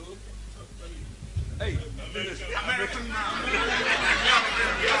 Okay, go. Hey. You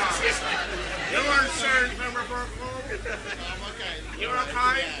want to serve member for food? You want a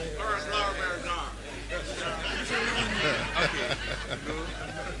pie or a strawberry dog? Okay, go.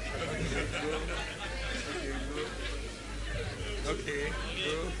 Okay,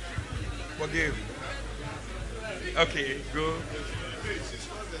 go. Forgive. Okay, go.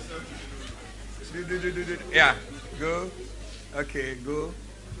 Do. Yeah, go. Okay, go.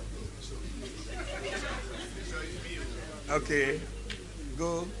 Okay,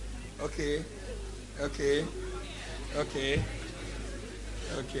 go. Okay.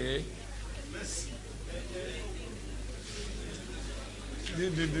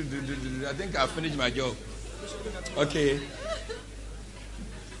 I think I finished my job. Okay.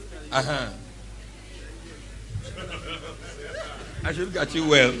 I should look at you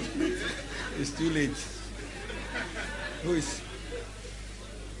well. It's too late. Who is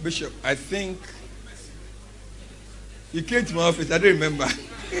Bishop? I think you came to my office. I don't remember.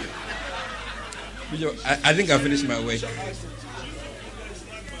 Bishop, I think I finished my work.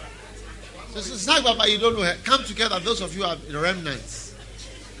 So it's not about you don't know her. Come together, those of you who are in remnants.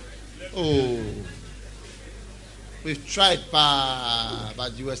 Oh, we've tried,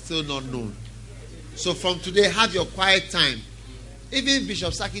 but you were still not known. So from today, have your quiet time Even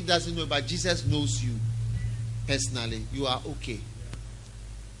Bishop Saki doesn't know, but Jesus knows you personally. You are okay.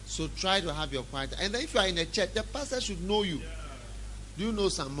 So try to have your quiet. And then if you are in a church, the pastor should know you. Do you know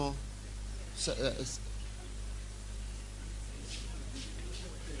some more?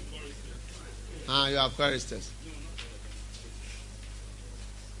 You are choristers.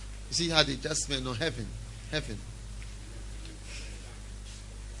 You see how they just went on heaven. Heaven.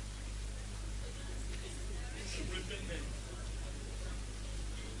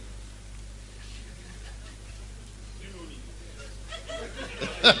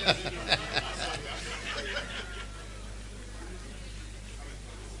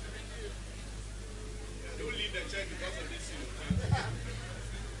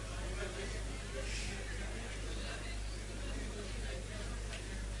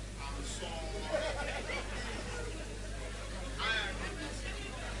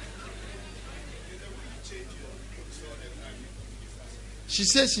 She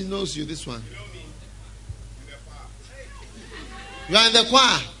says she knows you, this one. You are in the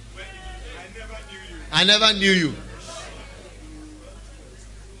choir. I never knew you.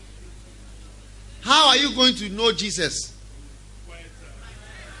 How are you going to know Jesus?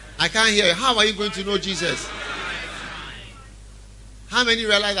 I can't hear you. How are you going to know Jesus? How many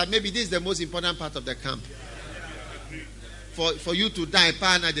realize that maybe this is the most important part of the camp? For you to die,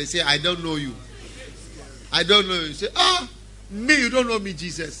 partner, they say, I don't know you. I don't know you. You say, me, you don't know me,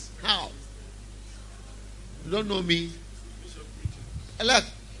 Jesus. How? You don't know me. Look,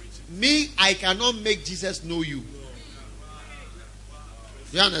 me, I cannot make Jesus know you.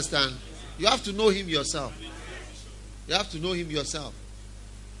 You understand? You have to know him yourself. You have to know him yourself.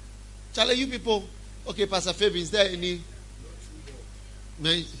 Charlie, you people. Okay, Pastor Fabi, is there any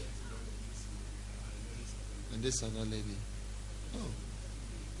man? And this other lady.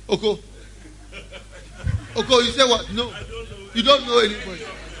 Oh. Oko. Oko, you say what? No. You don't know anybody.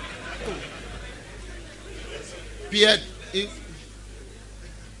 Oh. Pierre,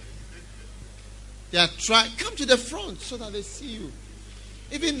 they are trying. Come to the front so that they see you.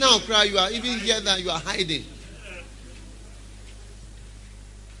 Even now, cry. You are even here that you are hiding.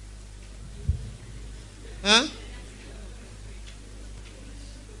 Huh?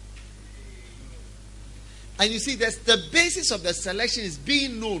 And you see, that's the basis of the selection is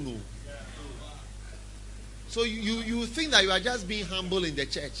being known. So you think that you are just being humble in the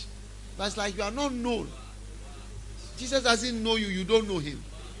church. But it's like you are not known. Jesus doesn't know you, you don't know him.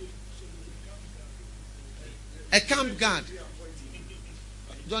 A camp guard.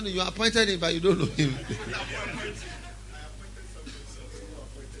 Johnny, you appointed him, but you don't know him.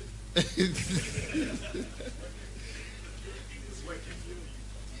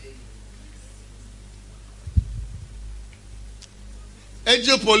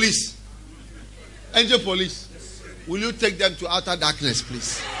 Angel police. Angel police. Will you take them to outer darkness,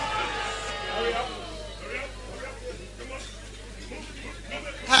 please?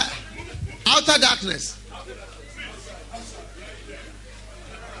 Outer darkness.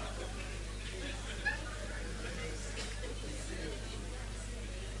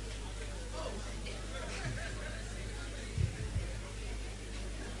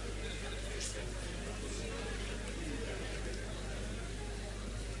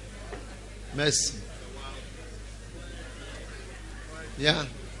 Mercy. Yeah.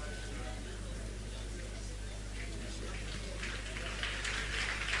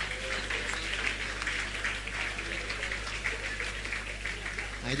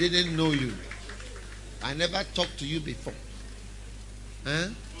 I didn't know you. I never talked to you before. Huh?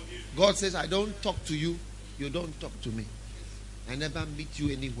 God says, I don't talk to you. You don't talk to me. I never meet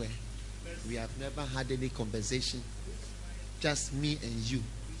you anywhere. We have never had any conversation. Just me and you.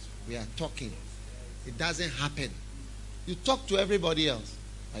 We are talking. It doesn't happen. You talk to everybody else.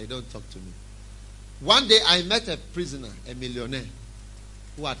 I don't talk to me. One day I met a prisoner, a millionaire,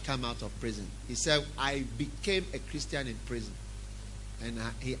 who had come out of prison. He said, I became a Christian in prison. And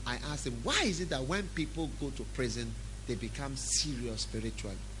I asked him, why is it that when people go to prison, they become serious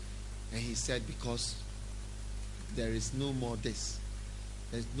spiritually? And he said, because there is no more this.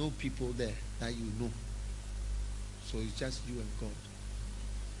 There's no people there that you know. So it's just you and God.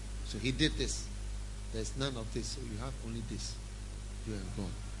 So he did this. There's none of this. So you have only this. You and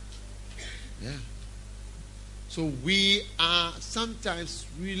God. Yeah. So we are sometimes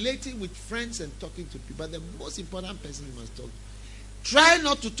relating with friends and talking to people. But the most important person you must talk to. Try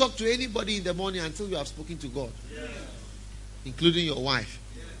not to talk to anybody in the morning until you have spoken to God. Yeah. Including your wife.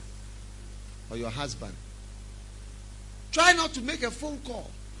 Yeah. Or your husband. Try not to make a phone call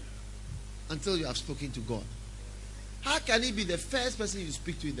until you have spoken to God. How can he be the first person you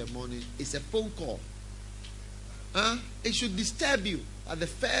speak to in the morning? It's a phone call. It should disturb you that the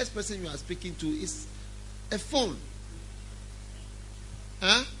first person you are speaking to is a phone.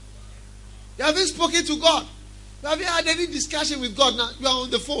 You haven't spoken to God. You haven't had any discussion with God. Now you are on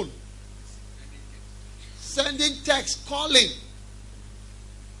the phone. Sending text, calling.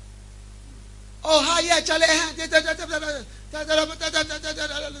 Oh, hi, yeah, Charlie.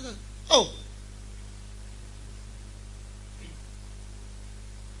 Oh.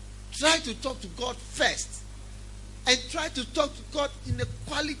 Try to talk to God first. And try to talk to God in a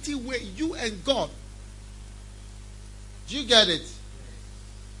quality way. You and God. Do you get it?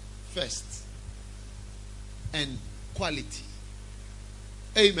 First. And quality.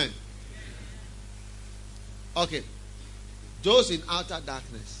 Amen. Okay. Those in outer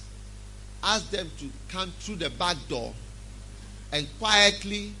darkness, ask them to come through the back door and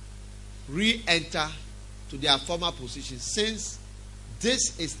quietly re-enter to their former position, since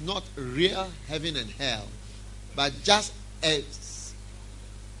this is not real heaven and hell, but just a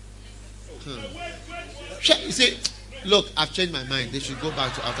you see, look, I've changed my mind. They should go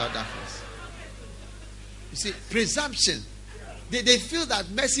back to outer darkness. You see, presumption. They feel that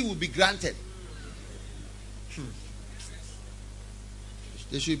mercy will be granted.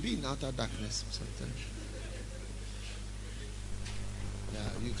 They should be in outer darkness sometimes. Yeah,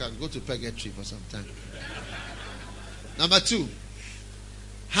 you can go to purgatory for some time. Number 2,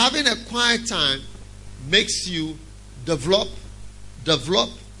 having a quiet time makes you develop the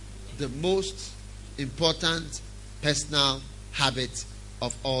most important personal habit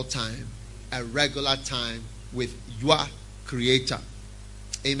of all time: a regular time with your Creator.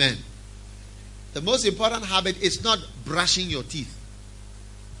 Amen. The most important habit is not brushing your teeth.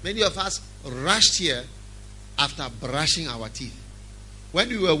 Many of us rushed here after brushing our teeth. When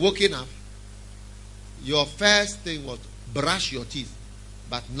we were waking up, your first thing was brush your teeth,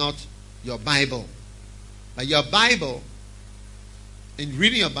 but not your Bible. But your Bible, in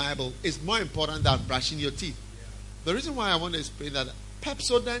reading your Bible, is more important than brushing your teeth. The reason why I want to explain that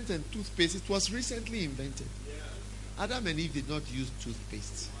Pepsodent and toothpaste, it was recently invented. Adam and Eve did not use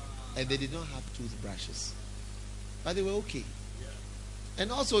toothpaste, and they did not have toothbrushes, but they were okay. And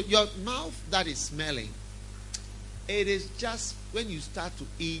also, your mouth that is smelling, it is just when you start to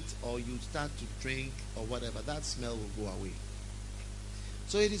eat or you start to drink or whatever, that smell will go away.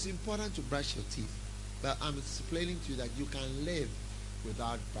 So it is important to brush your teeth. But I'm explaining to you that you can live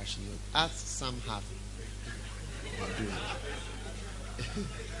without brushing your teeth, as some have.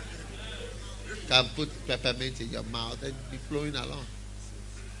 Can put peppermint in your mouth and be flowing along.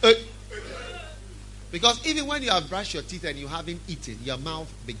 Because even when you have brushed your teeth and you haven't eaten, your mouth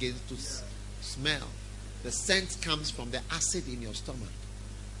begins to smell. The scent comes from the acid in your stomach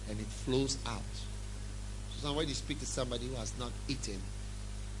and it flows out. So when you speak to somebody who has not eaten,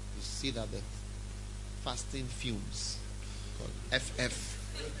 you see that the fasting fumes called FF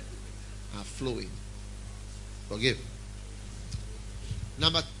are flowing. Forgive.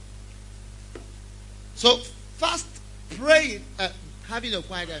 So fast praying, having a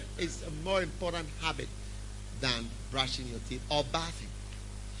quiet time is a more important habit than brushing your teeth or bathing.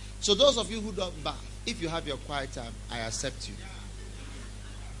 So those of you who don't bath, if you have your quiet time, I accept you.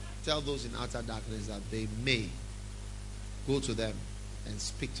 Tell those in outer darkness that they may go to them and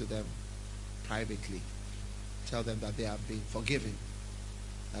speak to them privately. Tell them that they have been forgiven,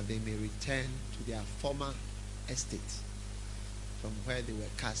 that they may return to their former estate from where they were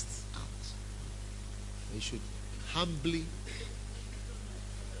cast out. They should humbly.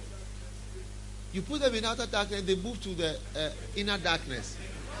 You put them in outer darkness, they move to the inner darkness.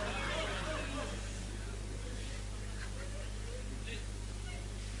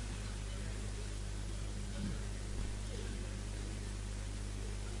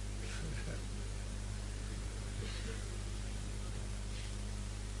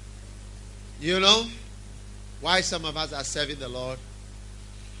 You know why some of us are serving the Lord?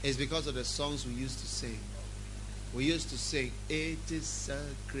 It's because of the songs we used to sing. We used to sing, "It is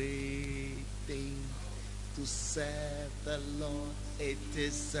a great thing to serve the Lord. It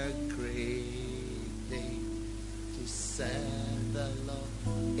is a great thing to serve the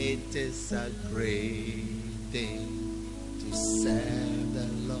Lord. It is a great thing to serve the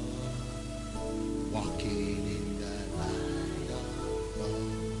Lord. Walking in the light of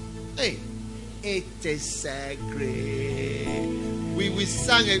God." Hey, it is a great. We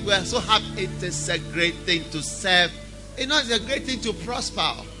sang it. We are so happy. It is a great thing to serve. You know, it's a great thing to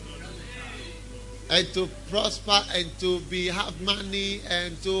prosper. And to prosper and to have money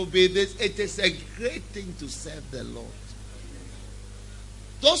and to be this. It is a great thing to serve the Lord.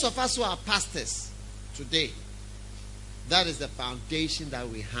 Those of us who are pastors today, that is the foundation that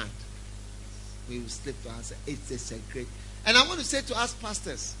we had. we will slip to answer. It is a great. And I want to say to us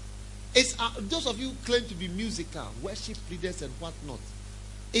pastors, it's those of you who claim to be musical, worship leaders and whatnot.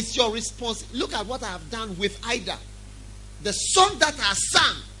 It's your response. Look at what I have done with Ida. The song that I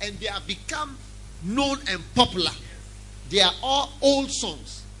sang, and they have become known and popular. They are all old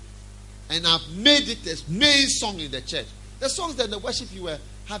songs. And I've made it a main song in the church. The songs that the worship you were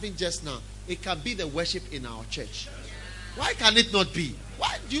having just now, it can be the worship in our church. Why can it not be?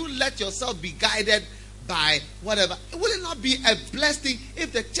 Why do you let yourself be guided by whatever? Will it not be a blessing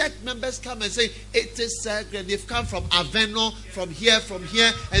if the church members come and say, it is great? They've come from Aveno, from here,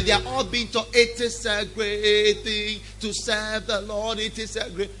 and they are all being taught, it is a great thing to serve the Lord. It is a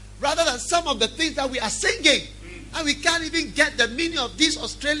great. Rather than some of the things that we are singing, and we can't even get the meaning of these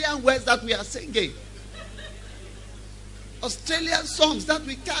Australian words that we are singing. Australian songs that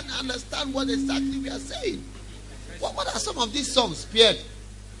we can't understand what exactly we are saying. What are some of these songs, Pierre?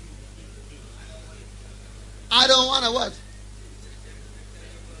 I don't want to what?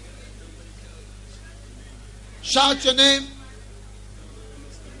 Shout your name.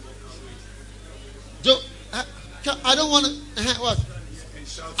 I don't want to what?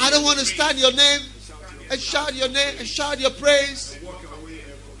 I don't want to stand your name and shout your name and shout your praise.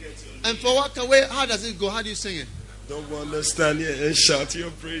 And for walk away, how does it go? How do you sing it? Don't want to stand here and shout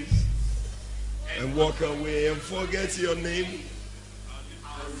your praise and walk away and forget your name.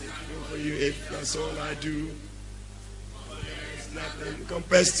 For you, if that's all I do, there's nothing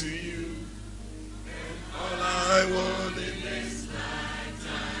compares to you. All I want in this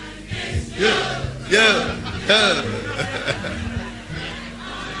lifetime is you.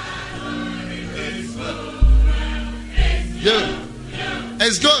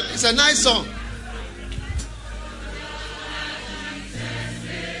 It's good. It's a nice song.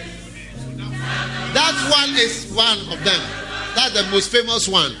 That one is one of them. That's the most famous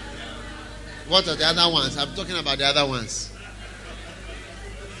one. What are the other ones? I'm talking about the other ones.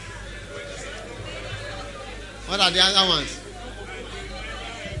 What are the other ones?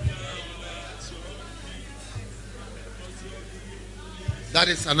 That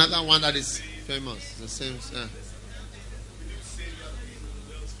is another one that is famous. The same.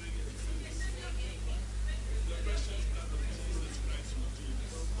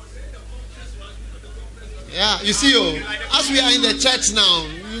 Yeah, you see, as we are in the church now,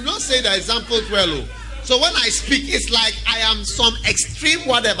 you don't say the examples well. So when I speak, it's like I am some extreme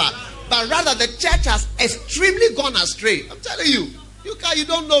whatever. But rather, the church has extremely gone astray. I'm telling you. You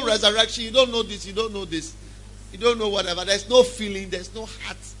don't know resurrection. You don't know this. You don't know this. You don't know whatever. There's no feeling. There's no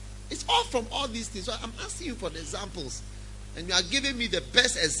heart. It's all from all these things. So I'm asking you for the examples. And you are giving me the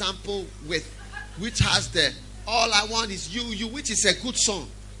best example with which has the all I want is you, which is a good song.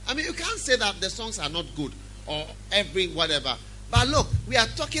 I mean, you can't say that the songs are not good or every whatever. But look, we are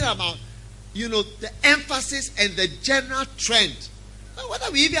talking about, the emphasis and the general trend. Now, whether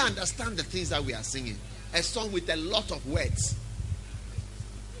we even understand the things that we are singing. A song with a lot of words.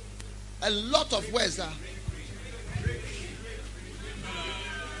 A lot of words.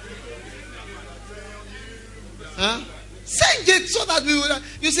 Sing it so that we will.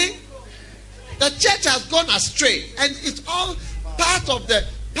 You see, the church has gone astray, and it's all part of the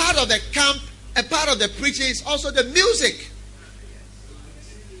camp, and part of the preaching is also the music.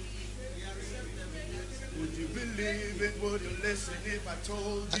 Would you believe it? Would you listen if I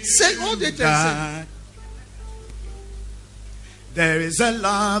told you? Sing all the time. There is a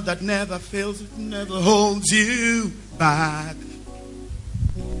love that never fails, it never holds you back.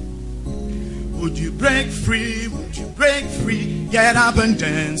 Would you break free? Would you break free? Get up and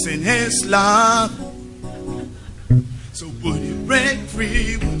dance in His love. So would you break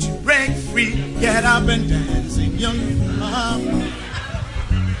free? Would you break free? Get up and dance in your love.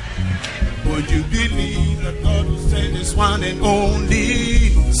 Would you believe that God will send His one and only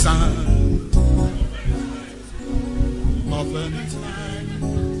Son?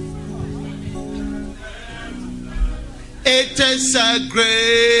 It is a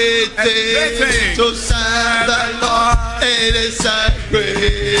great thing to serve the Lord. It is a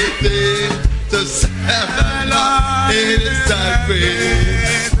great thing to serve the Lord. It is a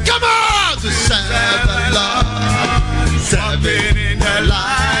great. Come on, to serve the Lord. Serving in the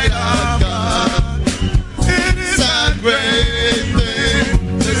light of God. It is a great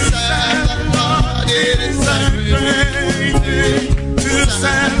thing to serve the Lord. It is a great thing to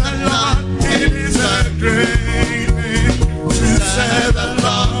serve the Lord. It is a great thing to serve the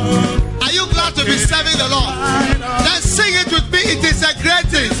Lord. Are you glad to be serving the Lord? Then sing it with me. It is a great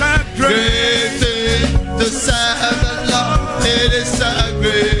thing. Great thing to serve the Lord. It is a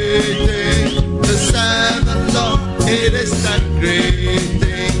great thing to serve the Lord. It is a great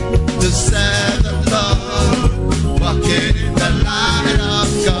thing to serve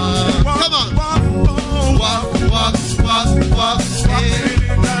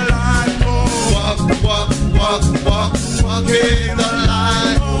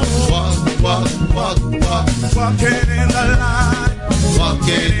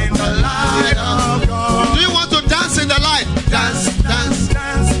in the light of